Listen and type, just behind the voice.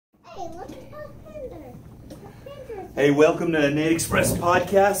Hey, welcome to Nate Express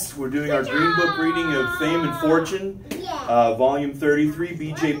Podcast. We're doing our Green Book reading of Fame and Fortune, Volume 33,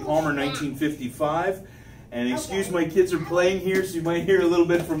 B.J. Palmer, 1955. And excuse my kids are playing here, so you might hear a little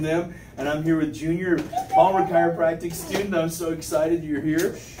bit from them. And I'm here with Junior, Palmer chiropractic student. I'm so excited you're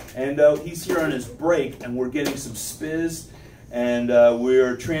here. And he's here on his break, and we're getting some spiz, and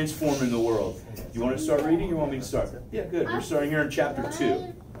we're transforming the world. You want to start reading, or you want me to start? Yeah, good. We're starting here in chapter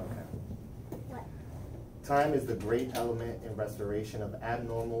 2. Time is the great element in restoration of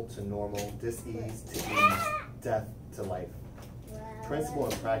abnormal to normal, dis-ease to ease, death to life. Principle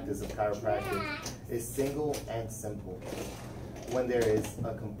and practice of chiropractic is single and simple. When there is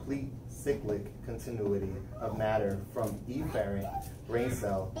a complete cyclic continuity of matter from efferent brain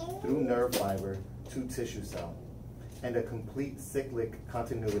cell through nerve fiber to tissue cell, and a complete cyclic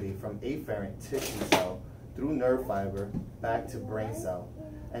continuity from afferent tissue cell through nerve fiber back to brain cell,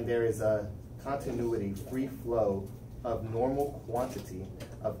 and there is a continuity free flow of normal quantity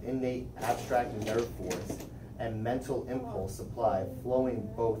of innate abstract nerve force and mental impulse supply flowing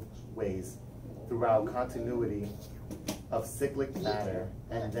both ways throughout continuity of cyclic matter,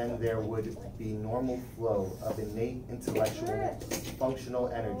 and then there would be normal flow of innate intellectual functional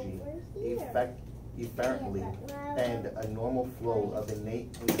energy efferently, and a normal flow of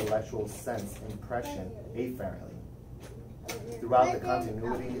innate intellectual sense impression afferently throughout the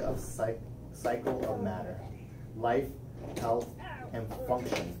continuity of cycle of matter. Life, health, and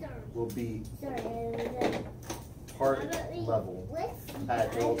function will be part level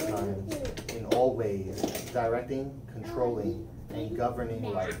at all times, in all ways, directing, controlling, and governing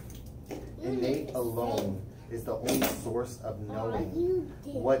life. Innate alone is the only source of knowing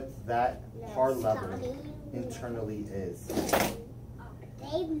what that par level internally is.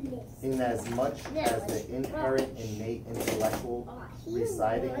 Inasmuch as the inherent innate intellectual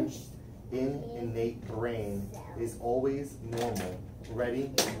residing in innate brain is always normal,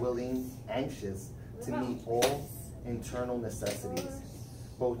 ready, willing, anxious to meet all internal necessities,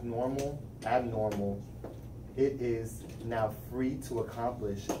 both normal, abnormal, it is now free to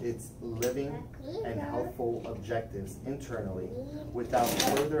accomplish its living and healthful objectives internally without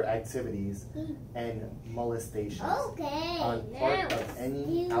further activities and molestations on part of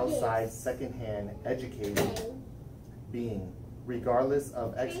any outside second-hand educated being, regardless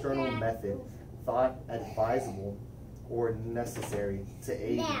of external method thought advisable or necessary to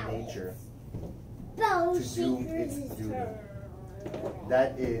aid nature to do its duty.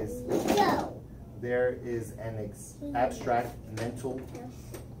 That is, there is an abstract mental,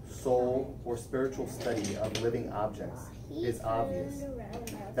 soul, or spiritual study of living objects is obvious.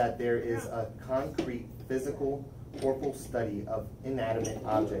 That there is a concrete, physical, corporal study of inanimate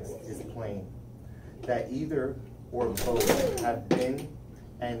objects is plain. That either or both have been,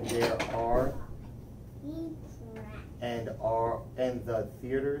 and there are, and the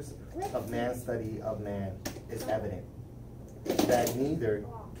theaters of man's study of man is evident. That neither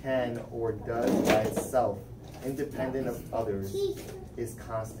can or does by itself, independent of others, is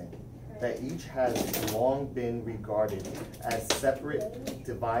constant. That each has long been regarded as separate,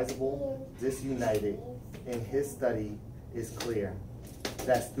 divisible, disunited in his study is clear.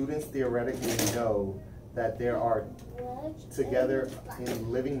 That students theoretically know that there are together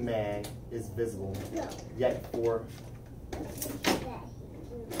in living man is visible, yet for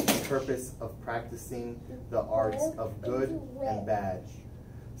purpose of practicing the arts of good and bad,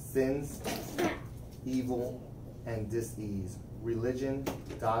 sins, evil, and dis-ease, religion,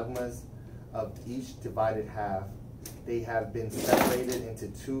 dogmas of each divided half, they have been separated into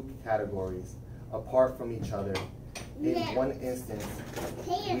two categories, apart from each other. In one instance,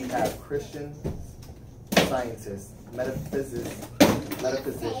 we have Christians, scientists, metaphysicians,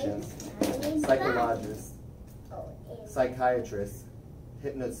 psychologists, psychiatrists,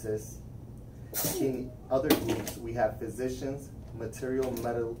 hypnotists. In other groups, we have physicians, material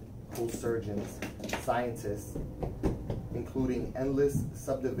medical surgeons, scientists, including endless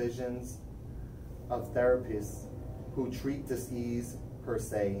subdivisions of therapists who treat disease per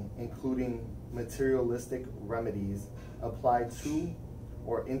se, including materialistic remedies applied to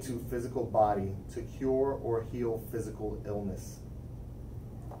or into physical body to cure or heal physical illness.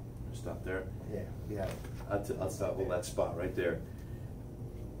 Stop there. Yeah. I'll stop with that spot right there.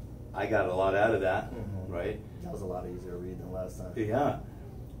 I got a lot out of that, right? That was a lot easier to read than last time. Yeah,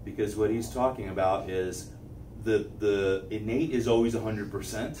 because what he's talking about is the innate is always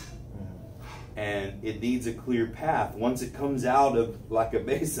 100%, and it needs a clear path. Once it comes out of la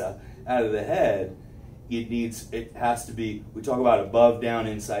cabeza, out of the head, it has to be, we talk about above, down,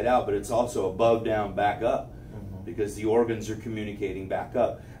 inside out, but it's also above, down, back up. because the organs are communicating back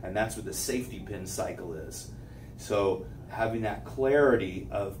up, and that's what the safety pin cycle is. So having that clarity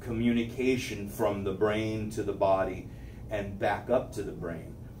of communication from the brain to the body and back up to the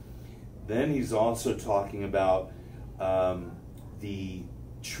brain. Then he's also talking about the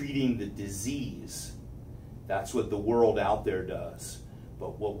treating the disease. That's what the world out there does.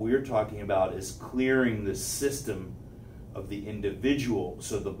 But what we're talking about is clearing the system of the individual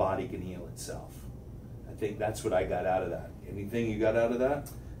so the body can heal itself. I think that's what I got out of that. Anything you got out of that?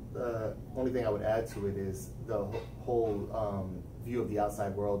 The only thing I would add to it is the whole view of the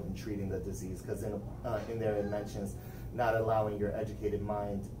outside world and treating the disease, because in there it mentions not allowing your educated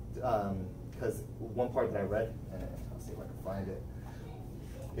mind, because one part that I read, and I'll see if I can find it,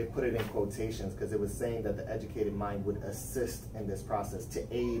 it put it in quotations because it was saying that the educated mind would assist in this process to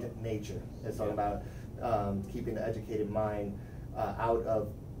aid nature. It's all about keeping the educated mind out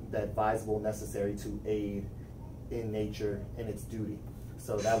of the advisable necessary to aid in nature in its duty.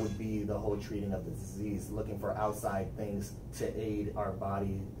 So that would be the whole treating of the disease, looking for outside things to aid our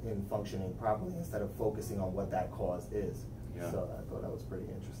body in functioning properly instead of focusing on what that cause is. Yeah. So I thought that was pretty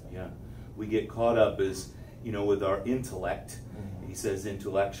interesting. Yeah, we get caught up as, with our intellect. He says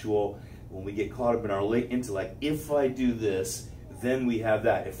intellectual. When we get caught up in our intellect, if I do this, then we have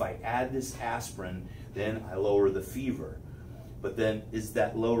that. If I add this aspirin, then I lower the fever. But then, is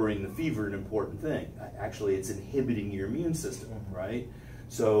that lowering the fever an important thing? Actually, it's inhibiting your immune system, right?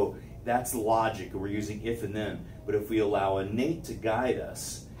 So that's logic. We're using if and then. But if we allow innate to guide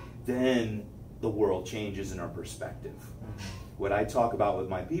us, then the world changes in our perspective. What I talk about with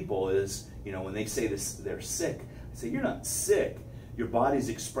my people is, when they say this, they're sick, I say, you're not sick. Your body's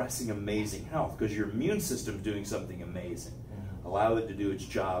expressing amazing health because your immune system's doing something amazing. Allow it to do its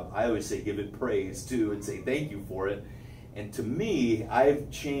job. I always say give it praise too and say thank you for it. And to me, I've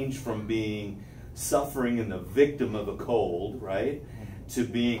changed from being suffering and the victim of a cold, right, to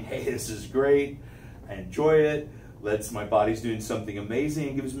being, hey, this is great, I enjoy it, my body's doing something amazing.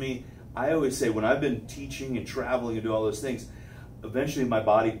 It gives me, I always say when I've been teaching and traveling and doing all those things, eventually my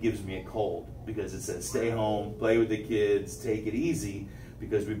body gives me a cold because it says stay home, play with the kids, take it easy,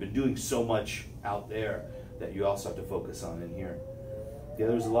 because we've been doing so much out there that you also have to focus on in here. Yeah,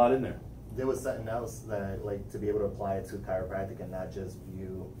 there's a lot in there. There was something else that I'd like to be able to apply it to chiropractic and not just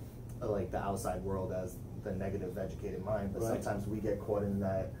view like the outside world as the negative educated mind, but sometimes we get caught in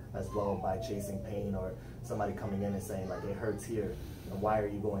that as well by chasing pain or somebody coming in and saying like it hurts here, and why are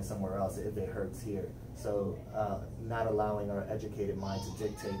you going somewhere else if it hurts here? So not allowing our educated mind to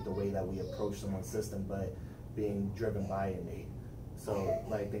dictate the way that we approach someone's system, but being driven by innate. So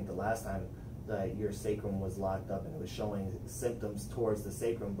like, I think the last time that your sacrum was locked up and it was showing symptoms towards the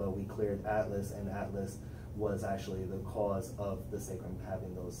sacrum, but we cleared Atlas, and Atlas was actually the cause of the sacrum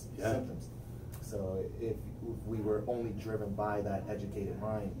having those symptoms. So if we were only driven by that educated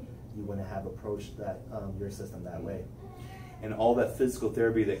mind, you wouldn't have approached that your system that way. And all that physical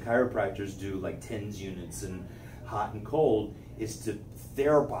therapy that chiropractors do, like TENS units and hot and cold, is to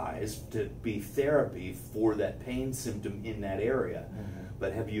therapize, to be therapy for that pain symptom in that area.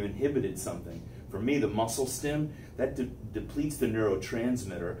 But have you inhibited something? For me, the muscle stim, that depletes the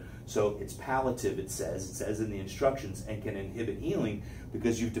neurotransmitter, so it's palliative, it says in the instructions, and can inhibit healing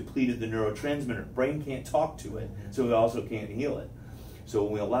because you've depleted the neurotransmitter. Brain can't talk to it, so it also can't heal it. So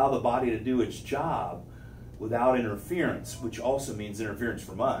when we allow the body to do its job without interference, which also means interference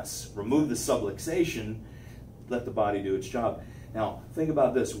from us, remove the subluxation, let the body do its job. Now, think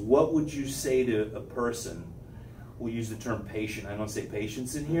about this. What would you say to a person? We'll use the term patient. I don't say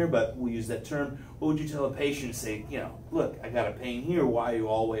patients in here, but we'll use that term. What would you tell a patient to say, look, I got a pain here. Why are you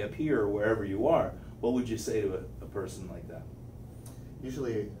all the way up here or wherever you are? What would you say to a person like that?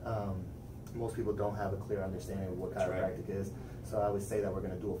 Usually, most people don't have a clear understanding of what chiropractic is. So I would say that we're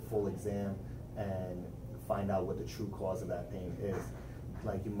going to do a full exam and find out what the true cause of that pain is.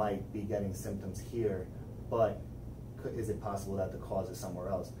 Like, you might be getting symptoms here, but is it possible that the cause is somewhere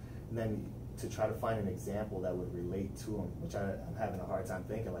else? And then to try to find an example that would relate to them, which I'm having a hard time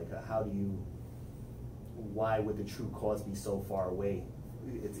thinking, like why would the true cause be so far away?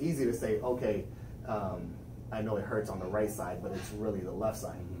 It's easy to say, okay, I know it hurts on the right side, but it's really the left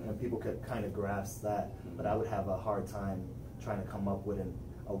side. And people could kind of grasp that, but I would have a hard time trying to come up with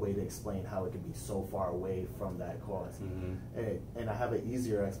a way to explain how it could be so far away from that cause. And I have an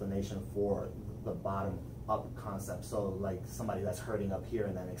easier explanation for the bottom up concept. So like somebody that's hurting up here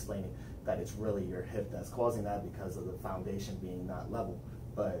and then explaining that it's really your hip that's causing that because of the foundation being not level.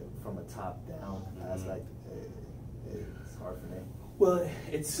 But from a top down aspect, it's hard for me. Well,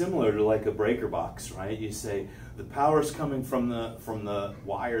 it's similar to like a breaker box, right? You say the power's coming from the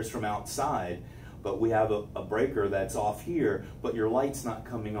wires from outside, but we have a breaker that's off here, but your light's not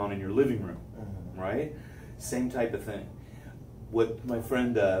coming on in your living room, right? Same type of thing. What my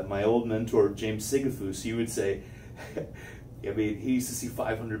friend, my old mentor, James Sigafus, he would say, I mean, he used to see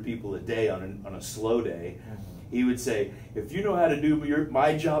 500 people a day on a slow day. He would say, if you know how to do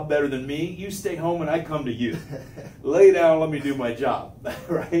my job better than me, you stay home and I come to you. Lay down, let me do my job,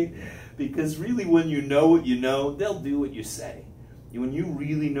 right? Because really when you know what you know, they'll do what you say. When you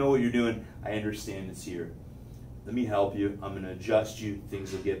really know what you're doing, I understand it's here. Let me help you. I'm going to adjust you.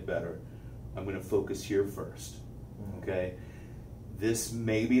 Things will get better. I'm going to focus here first. Okay? This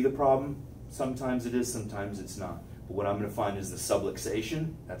may be the problem. Sometimes it is, sometimes it's not. But what I'm going to find is the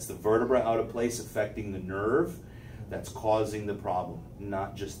subluxation. That's the vertebra out of place affecting the nerve. That's causing the problem,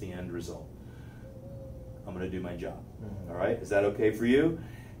 not just the end result. I'm going to do my job. All right? Is that okay for you?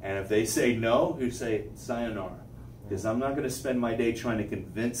 And if they say no, you say sayonara. Because I'm not going to spend my day trying to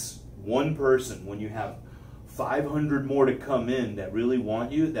convince one person when you have 500 more to come in that really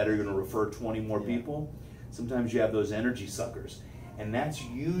want you, that are going to refer 20 more people. Sometimes you have those energy suckers. And that's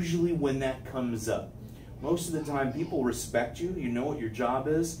usually when that comes up. Most of the time, people respect you. You know what your job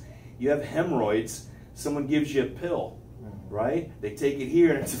is. You have hemorrhoids. Someone gives you a pill, right? They take it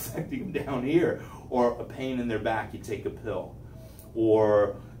here and it's affecting them down here. Or a pain in their back, you take a pill.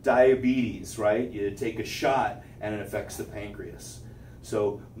 Or diabetes, right? You take a shot and it affects the pancreas.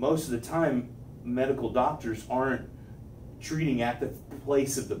 So most of the time, medical doctors aren't treating at the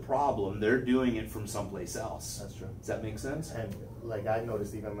place of the problem. They're doing it from someplace else. That's true. Does that make sense? And like I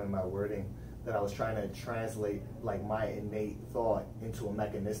noticed even in my wording that I was trying to translate like my innate thought into a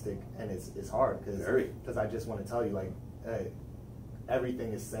mechanistic, and it's hard because I just want to tell you like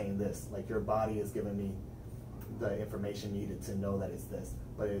everything is saying this. Like your body is giving me the information needed to know that it's this.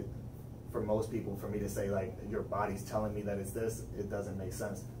 But for most people, for me to say like your body's telling me that it's this, it doesn't make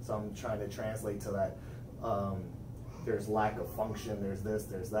sense. So I'm trying to translate to that. There's lack of function, there's this,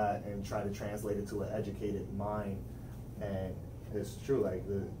 there's that, and try to translate it to an educated mind. And it's true, like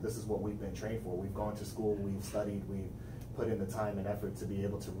this is what we've been trained for. We've gone to school, we've studied, we've put in the time and effort to be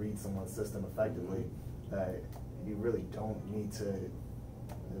able to read someone's system effectively. You really don't need to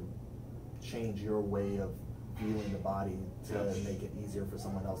change your way of viewing the body to make it easier for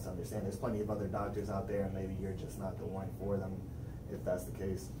someone else to understand. There's plenty of other doctors out there, and maybe you're just not the one for them, if that's the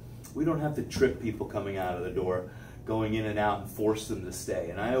case. We don't have to trick people coming out of the door, going in and out, and force them to stay.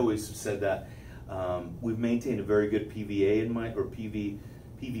 And I always have said that we've maintained a very good PVA in my, or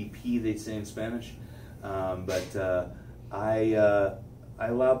PVP they say in Spanish. But I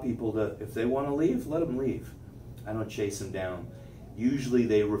allow people to, if they want to leave, let them leave. I don't chase them down. Usually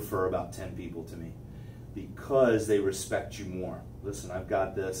they refer about 10 people to me because they respect you more. Listen, I've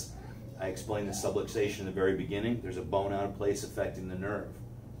got this. I explained the subluxation in the very beginning. There's a bone out of place affecting the nerve.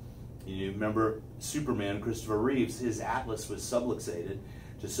 You remember Superman, Christopher Reeves, his atlas was subluxated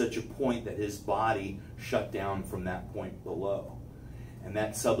to such a point that his body shut down from that point below. And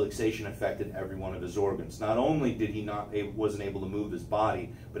that subluxation affected every one of his organs. Not only did he wasn't able to move his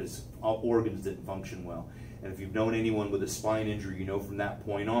body, but his organs didn't function well. And if you've known anyone with a spine injury, you know from that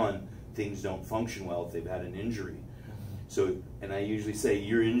point on, things don't function well if they've had an injury. So, and I usually say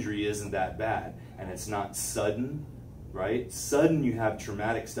your injury isn't that bad, and it's not sudden, right? Sudden, you have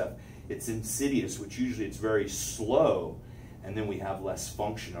traumatic stuff. It's insidious, which usually it's very slow, and then we have less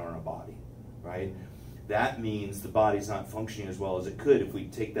function on our body, right? That means the body's not functioning as well as it could if we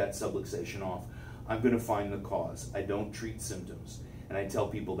take that subluxation off. I'm going to find the cause. I don't treat symptoms. And I tell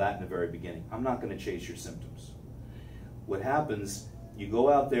people that in the very beginning. I'm not going to chase your symptoms. What happens, you go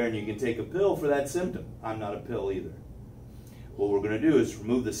out there and you can take a pill for that symptom. I'm not a pill either. What we're going to do is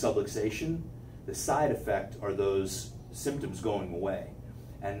remove the subluxation. The side effect are those symptoms going away.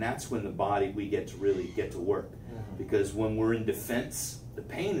 And that's when the body, we get to really get to work. Because when we're in defense, the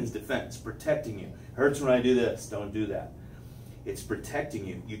pain is defense, protecting you. Hurts when I do this, don't do that. It's protecting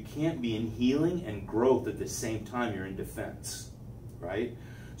you. You can't be in healing and growth at the same time you're in defense, right?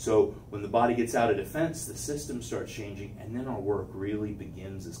 So when the body gets out of defense, the system starts changing, and then our work really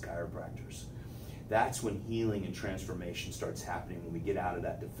begins as chiropractors. That's when healing and transformation starts happening, when we get out of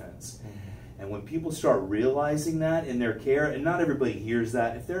that defense. And when people start realizing that in their care, and not everybody hears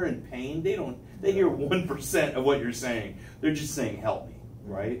that, if they're in pain, they hear 1% of what you're saying. They're just saying, help me,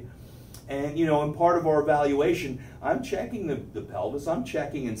 right? And, you know, in part of our evaluation, I'm checking the pelvis, I'm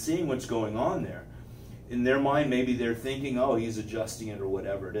checking and seeing what's going on there. In their mind, maybe they're thinking, oh, he's adjusting it or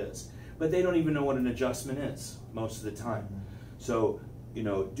whatever it is. But they don't even know what an adjustment is most of the time. So, you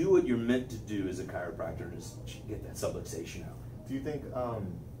know, do what you're meant to do as a chiropractor and just get that subluxation out. Do you think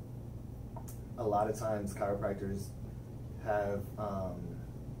a lot of times chiropractors have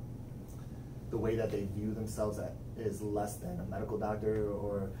the way that they view themselves is less than a medical doctor,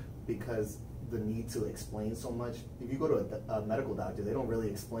 or because the need to explain so much. If you go to a medical doctor, they don't really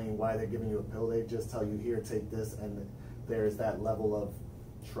explain why they're giving you a pill. They just tell you, here, take this, and there's that level of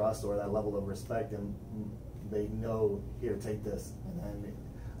trust or that level of respect, and they know, here, take this. And then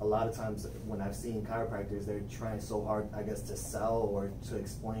a lot of times when I've seen chiropractors, they're trying so hard, I guess, to sell or to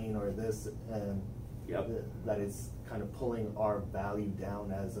explain or this, and that it's kind of pulling our value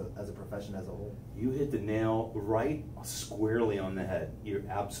down as a profession as a whole. You hit the nail right squarely on the head. You're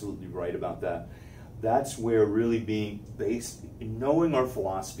absolutely right about that. That's where really being based, knowing our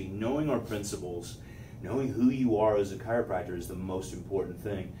philosophy, knowing our principles, knowing who you are as a chiropractor is the most important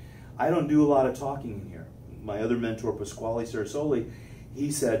thing. I don't do a lot of talking in here. My other mentor, Pasquale Sarasoli,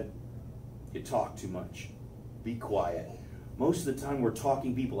 he said, you talk too much. Be quiet. Most of the time we're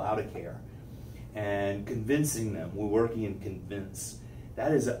talking people out of care and convincing them. We're working in convince.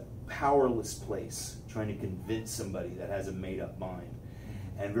 That is a powerless place, trying to convince somebody that has a made-up mind.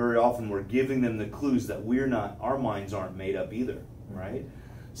 And very often we're giving them the clues that our minds aren't made up either, right?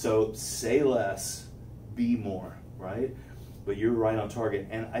 So say less, be more, right? But you're right on target.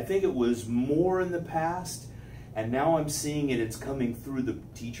 And I think it was more in the past, and now I'm seeing it's coming through the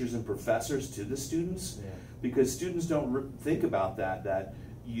teachers and professors to the students, because students don't think about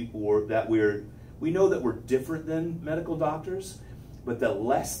we know that we're different than medical doctors, but the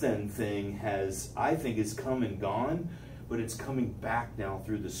less than thing I think is come and gone, but it's coming back now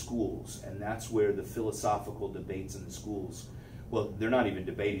through the schools, and that's where the philosophical debates in the schools, well, they're not even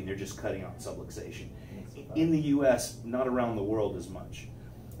debating, they're just cutting out subluxation. In the U.S., not around the world as much.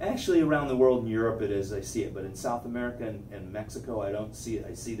 Actually, around the world in Europe it is, I see it, but in South America and Mexico, I don't see it.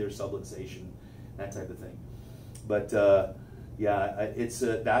 I see their subluxation, that type of thing. But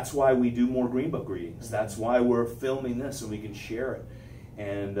that's why we do more Green Book readings. That's why we're filming this, so we can share it.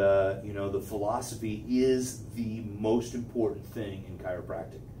 And the philosophy is the most important thing in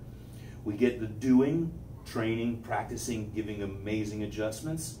chiropractic. We get the doing, training, practicing, giving amazing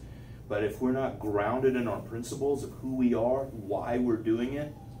adjustments. But if we're not grounded in our principles of who we are, why we're doing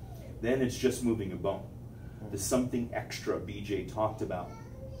it, then it's just moving a bone. There's something extra BJ talked about.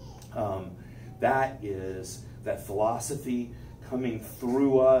 That is that philosophy coming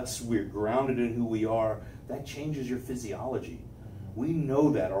through us. We're grounded in who we are. That changes your physiology. We know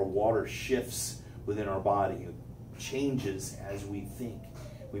that our water shifts within our body. It changes as we think.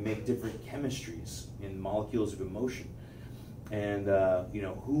 We make different chemistries in molecules of emotion. And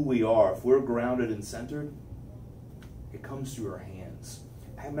who we are, if we're grounded and centered, it comes through our hands.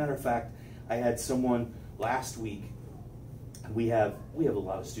 As a matter of fact, I had someone last week. We have a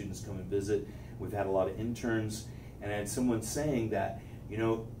lot of students come and visit. We've had a lot of interns, and I had someone saying that,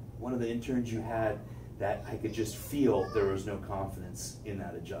 one of the interns you had, that I could just feel there was no confidence in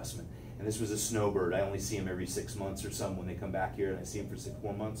that adjustment. And this was a snowbird. I only see him every 6 months or something when they come back here, and I see him for 6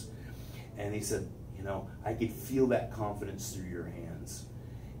 more months. And he said, I could feel that confidence through your hands.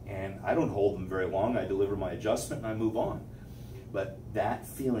 And I don't hold them very long. I deliver my adjustment and I move on. But that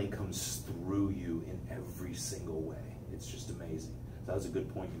feeling comes through you in every single way. It's just amazing. That was a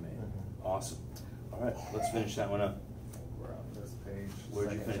good point you made. Awesome. All right, let's finish that one up. We're on this page.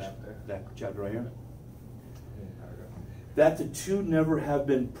 Where'd you finish? Chapter. That chapter right here? That the two never have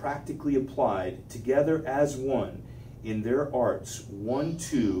been practically applied together as one in their arts, one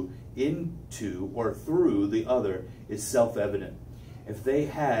two, into, or through the other, is self-evident. If they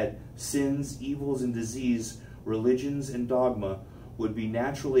had, sins, evils, and disease, religions, and dogma would be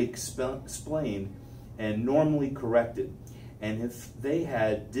naturally explained and normally corrected. And if they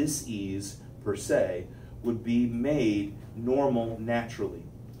had dis-ease, per se, would be made normal naturally.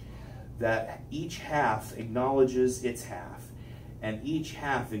 That each half acknowledges its half, and each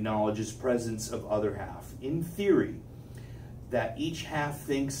half acknowledges presence of other half. In theory, that each half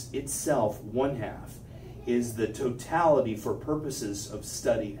thinks itself one half is the totality for purposes of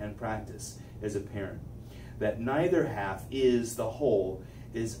study and practice is apparent. That neither half is the whole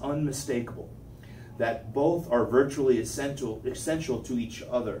is unmistakable. That both are virtually essential to each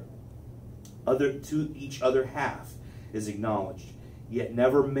other. To each other half is acknowledged, yet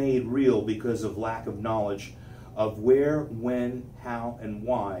never made real because of lack of knowledge of where, when, how, and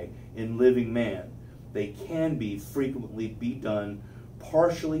why in living man. They can frequently be done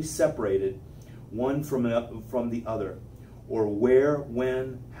partially separated one from the other, or where,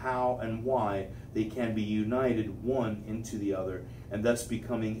 when, how, and why they can be united one into the other, and thus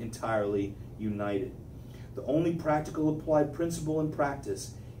becoming entirely united. The only practical applied principle in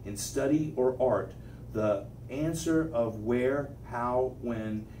practice, in study or art, the answer of where, how,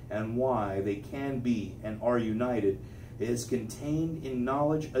 when, and why they can be and are united, is contained in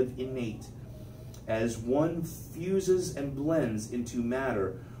knowledge of innate, as one fuses and blends into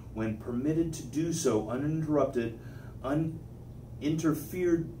matter when permitted to do so uninterrupted,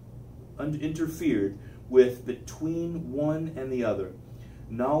 uninterfered with between one and the other.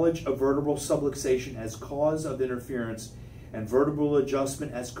 Knowledge of vertebral subluxation as cause of interference and vertebral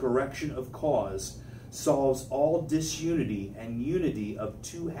adjustment as correction of cause solves all disunity and unity of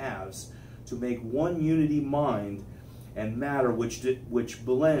two halves to make one unity mind and matter which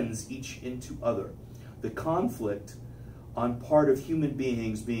blends each into other. The conflict on part of human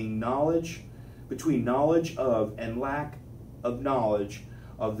beings being between knowledge of and lack of knowledge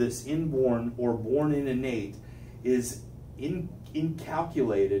of this inborn or born in innate is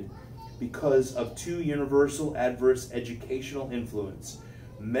incalculated because of two universal adverse educational influence: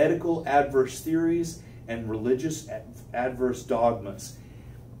 medical adverse theories and religious adverse dogmas.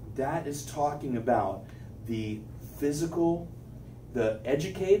 That is talking about the physical, the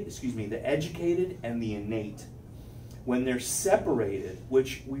educated and the innate. When they're separated,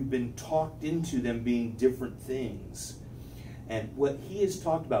 which we've been talked into them being different things. And what he has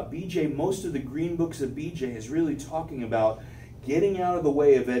talked about, BJ, most of the green books of BJ is really talking about getting out of the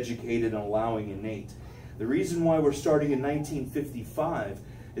way of educated and allowing innate. The reason why we're starting in 1955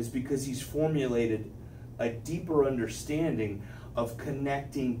 is because he's formulated a deeper understanding of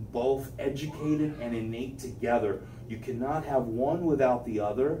connecting both educated and innate together. You cannot have one without the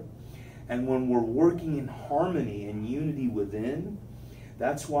other. And when we're working in harmony and unity within,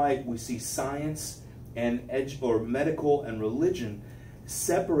 that's why we see science and medical and religion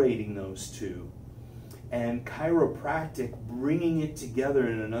separating those two, and chiropractic bringing it together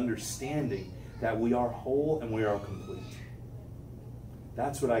in an understanding that we are whole and we are complete.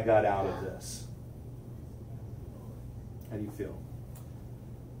 That's what I got out of this. How do you feel?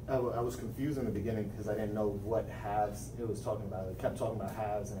 I was confused in the beginning because I didn't know what halves it was talking about. It kept talking about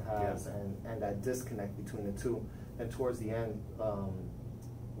halves and halves, yeah, and that disconnect between the two. And towards the end,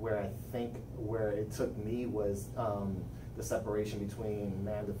 where I think where it took me was the separation between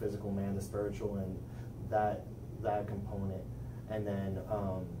man the physical, man the spiritual, and that component, and then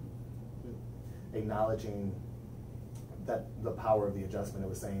acknowledging that the power of the adjustment, it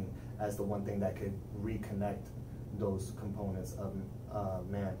was saying, as the one thing that could reconnect those components of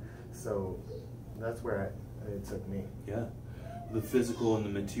man. So that's where it took me. Yeah, the physical and the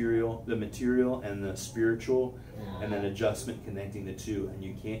material and the spiritual, and then adjustment connecting the two, and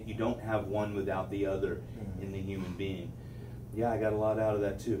you don't have one without the other in the human being. Yeah, I got a lot out of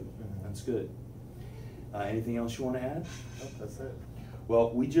that too. That's good. Anything else you want to add? Nope, that's it.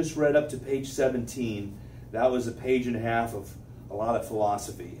 Well, we just read up to page 17. That was a page and a half of a lot of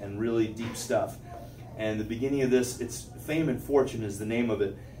philosophy and really deep stuff. And the beginning of this, it's Fame and Fortune is the name of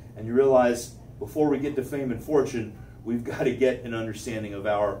it. And you realize before we get to fame and fortune, we've got to get an understanding of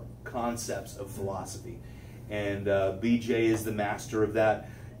our concepts of philosophy. And BJ is the master of that,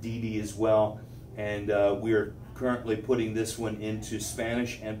 Didi as well. And we are currently putting this one into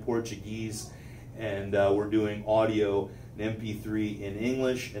Spanish and Portuguese. And we're doing audio and MP3 in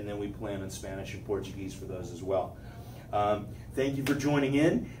English, and then we plan on Spanish and Portuguese for those as well. Thank you for joining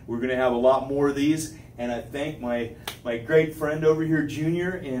in. We're going to have a lot more of these, and I thank my great friend over here,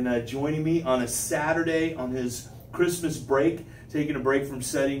 Junior, in joining me on a Saturday on his Christmas break, taking a break from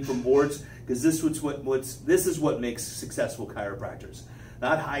studying from boards, because this is what makes successful chiropractors.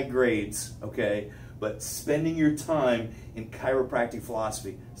 Not high grades, okay, but spending your time in chiropractic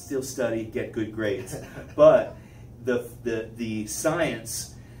philosophy. Still study, get good grades, but the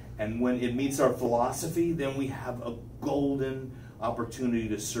science, and when it meets our philosophy, then we have a golden opportunity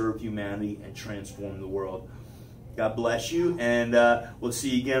to serve humanity and transform the world. God bless you, and we'll see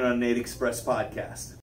you again on Nate Express Podcast.